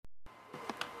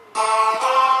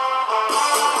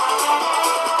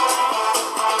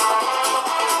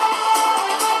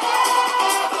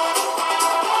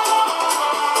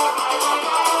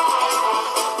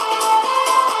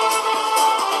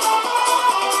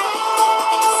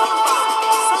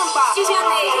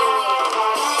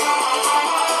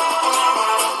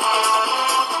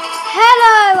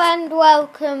Hello and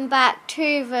welcome back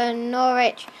to the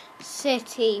Norwich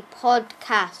City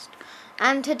podcast,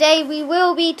 and today we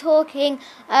will be talking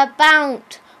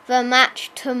about the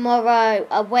match tomorrow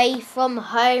away from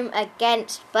home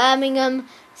against Birmingham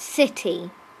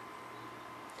City.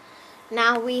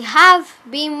 Now, we have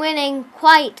been winning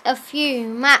quite a few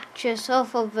matches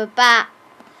off of the bat,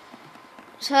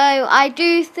 so I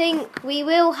do think we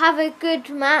will have a good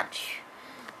match.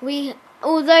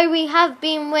 Although we have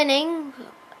been winning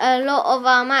a lot of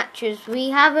our matches,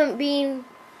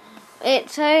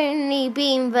 it's only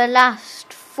been the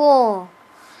last 4,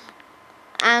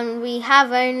 and we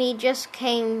have only just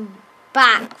came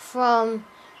back from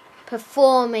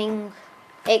performing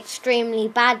extremely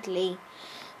badly.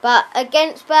 But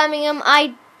against Birmingham,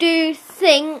 I do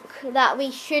think that we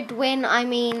should win. I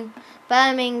mean,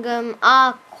 Birmingham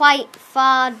are quite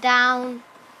far down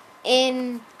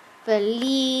in the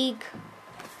league.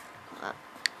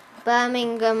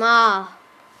 Birmingham are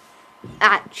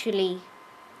actually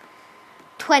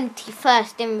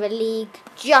 21st in the league,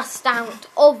 just out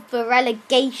of the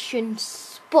relegation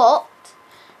spot.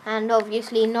 And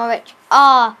obviously Norwich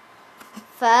are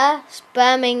first.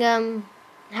 Birmingham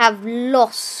have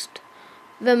lost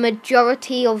the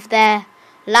majority of their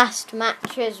last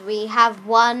matches. We have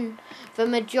won the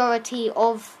majority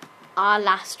of our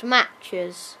last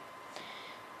matches.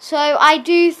 So I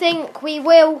do think we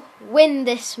will win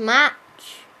this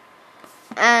match,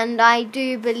 and I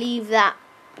do believe that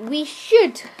we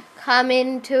should come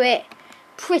into it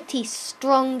pretty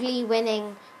strongly,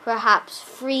 winning perhaps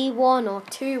 3-1 or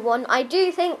 2-1. I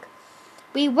do think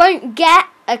we won't get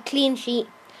a clean sheet,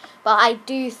 but I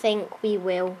do think we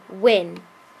will win.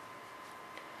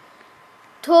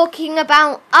 Talking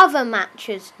about other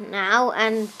matches now,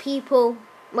 and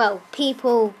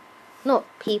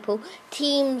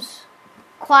teams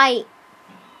quite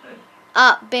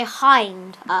up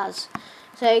behind us.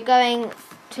 So going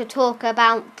to talk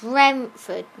about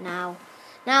Brentford now.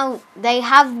 Now, they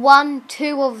have won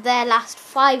 2 of their last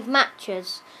 5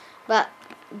 matches, but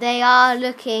they are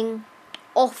looking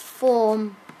off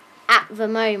form at the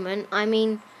moment. I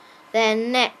mean, their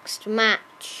next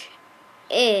match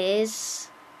is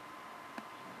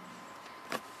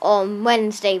on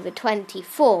Wednesday the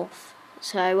 24th.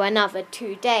 So another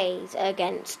 2 days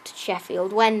against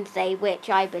Sheffield Wednesday, which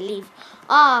I believe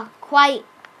are quite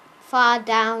far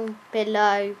down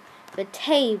below the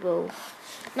table.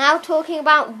 Now talking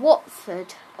about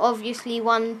Watford, obviously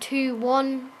won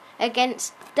 2-1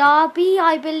 against Derby,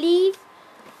 I believe,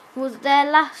 was their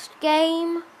last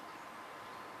game.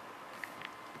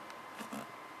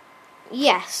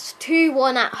 Yes,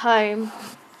 2-1 at home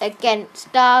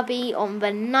against Derby on the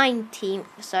 19th,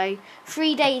 so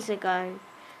 3 days ago.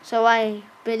 So I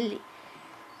believe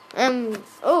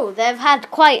they've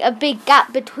had quite a big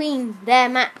gap between their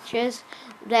matches.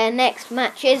 Their next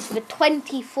match is the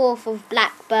 24th of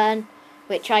Blackburn,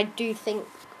 which I do think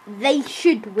they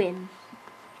should win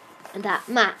that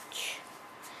match.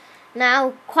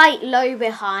 Now, quite low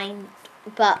behind,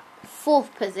 but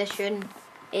 4th position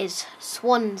is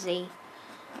Swansea.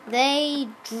 They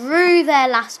drew their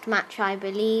last match, I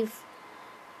believe.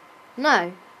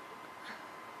 No.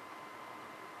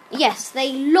 Yes,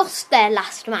 they lost their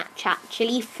last match,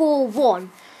 actually,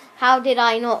 4-1. How did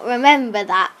I not remember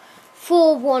that?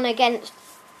 4-1 against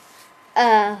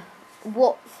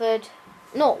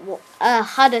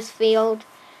Huddersfield.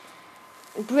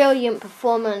 Brilliant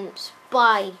performance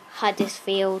by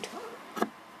Huddersfield.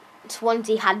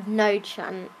 Swansea had no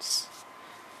chance.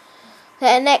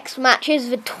 Their next match is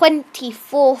the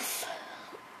 24th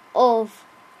of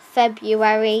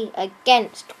February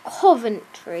against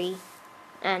Coventry,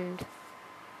 and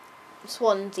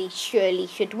Swansea surely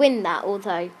should win that,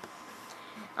 although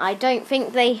I don't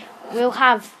think they will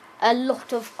have a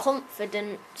lot of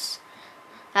confidence,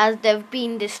 as they've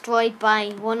been destroyed by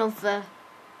one of the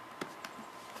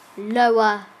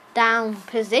lower down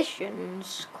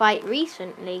positions quite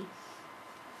recently.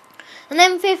 And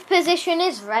then 5th position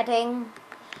is Reading,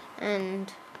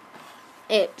 and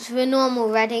it's the normal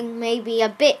Reading, maybe a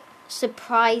bit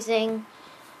surprising.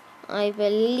 I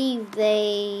believe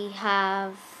they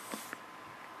have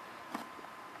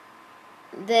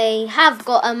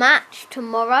got a match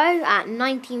tomorrow at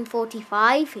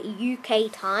 19:45 UK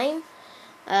time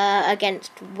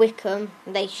against Wycombe.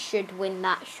 They should win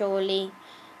that, surely.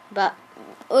 But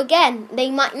again,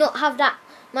 they might not have that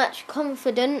much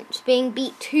confidence being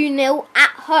beat 2-0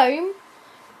 at home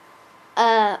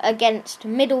against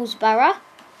Middlesbrough.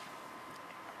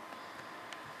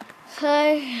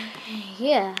 So,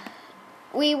 yeah.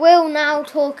 We will now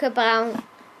talk about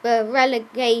the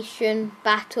relegation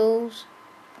battles,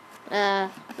 the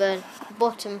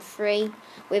bottom three,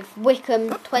 with Wycombe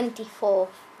 24th.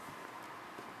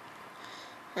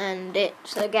 And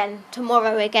it's again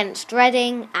tomorrow against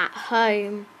Reading at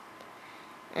home,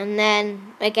 and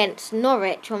then against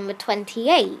Norwich on the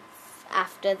 28th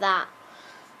after that.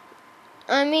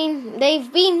 I mean,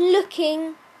 they've been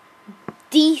looking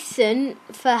decent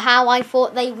for how I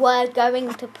thought they were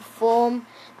going to perform.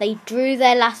 They drew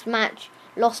their last match,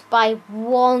 lost by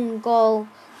 1 goal.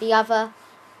 The other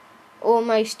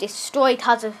almost destroyed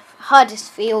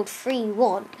Huddersfield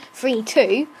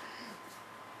 3-2.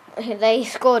 They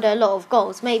scored a lot of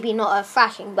goals, maybe not a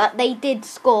thrashing, but they did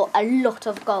score a lot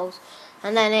of goals.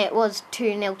 And then it was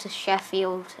 2-0 to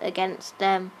Sheffield against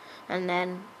them. And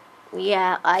then,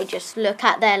 yeah, I just look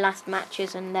at their last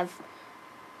matches and they've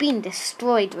been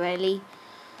destroyed, really.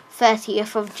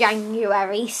 30th of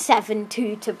January,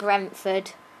 7-2 to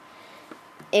Brentford.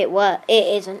 It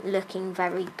isn't looking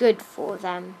very good for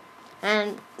them.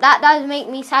 And that does make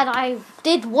me sad. I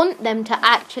did want them to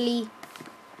actually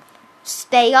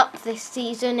stay up this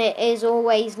season. It is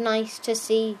always nice to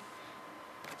see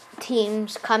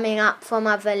teams coming up from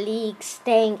other leagues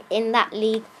staying in that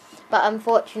league, but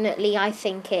unfortunately I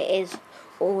think it is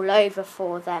all over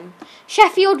for them.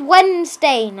 Sheffield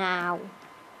Wednesday now,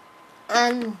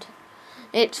 and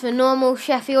it's the normal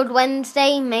Sheffield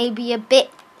Wednesday, maybe a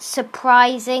bit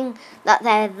surprising that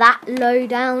they're that low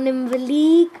down in the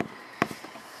league,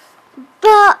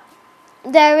 but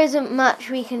there isn't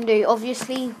much we can do.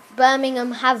 Obviously,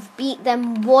 Birmingham have beat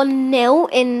them 1-0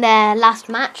 in their last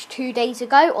match 2 days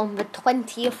ago on the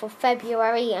 20th of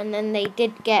February, and then they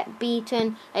did get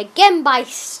beaten again by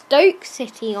Stoke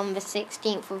City on the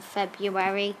 16th of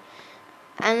February,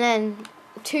 and then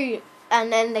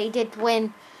they did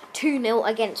win 2-0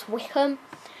 against Wycombe,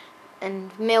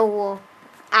 and Millwall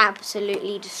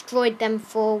absolutely destroyed them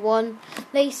 4-1.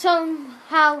 They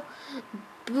somehow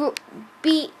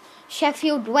beat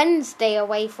Sheffield Wednesday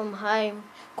away from home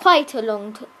quite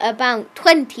about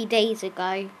 20 days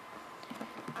ago.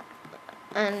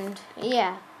 And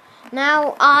yeah,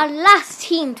 now our last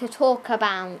team to talk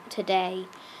about today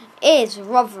is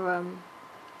Rotherham.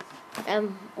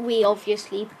 We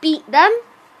obviously beat them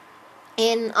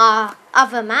in our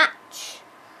other match,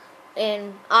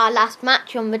 in our last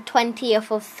match on the 20th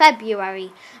of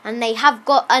February, and they have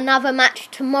got another match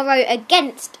tomorrow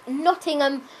against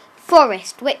Nottingham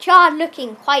Forest, which are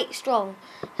looking quite strong.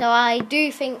 So I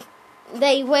do think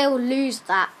they will lose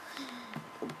that.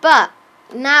 But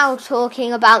now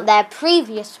talking about their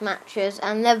previous matches,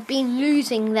 and they've been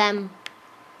losing them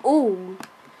all.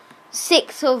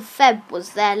 6th of Feb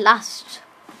was their last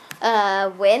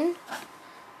win,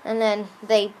 and then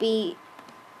they beat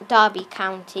Derby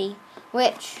County,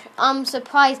 which I'm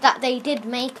surprised that they did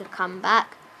make a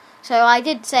comeback. So I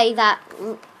did say that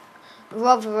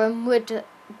Rotherham would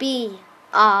be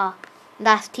our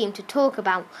last team to talk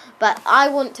about, but I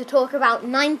want to talk about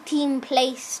 19th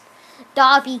placed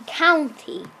Derby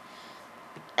County,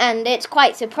 and it's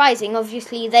quite surprising.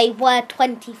 Obviously they were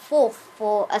 24th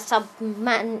for a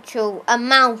substantial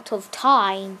amount of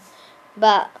time,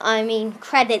 but I mean,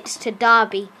 credits to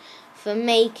Derby for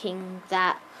making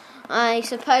that. I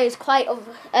suppose quite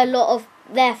a lot of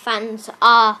their fans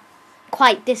are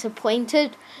quite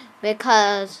disappointed,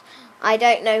 because I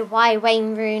don't know why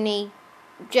Wayne Rooney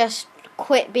just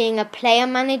quit being a player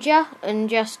manager and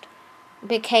just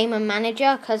became a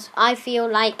manager, because I feel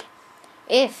like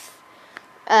if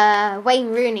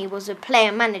Wayne Rooney was a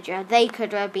player manager, they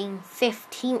could have been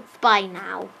 15th by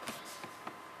now,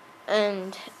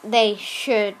 and he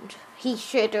shouldn't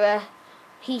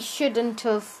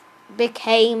have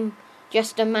became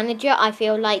just a manager. I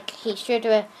feel like he should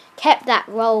have kept that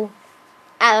role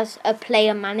as a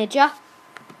player manager.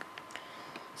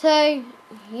 So,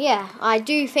 yeah, I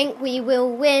do think we will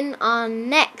win our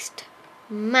next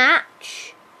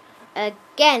match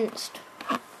against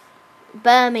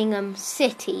Birmingham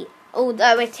City.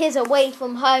 Although it is away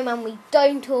from home and we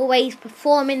don't always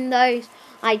perform in those,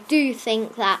 I do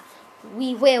think that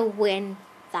we will win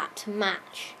that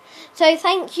match. So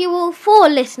thank you all for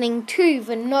listening to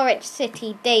the Norwich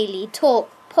City Daily Talk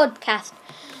podcast,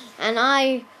 and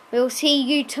I will see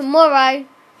you tomorrow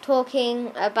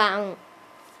talking about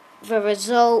the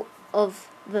result of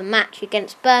the match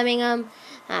against Birmingham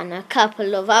and a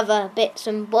couple of other bits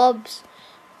and bobs.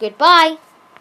 Goodbye.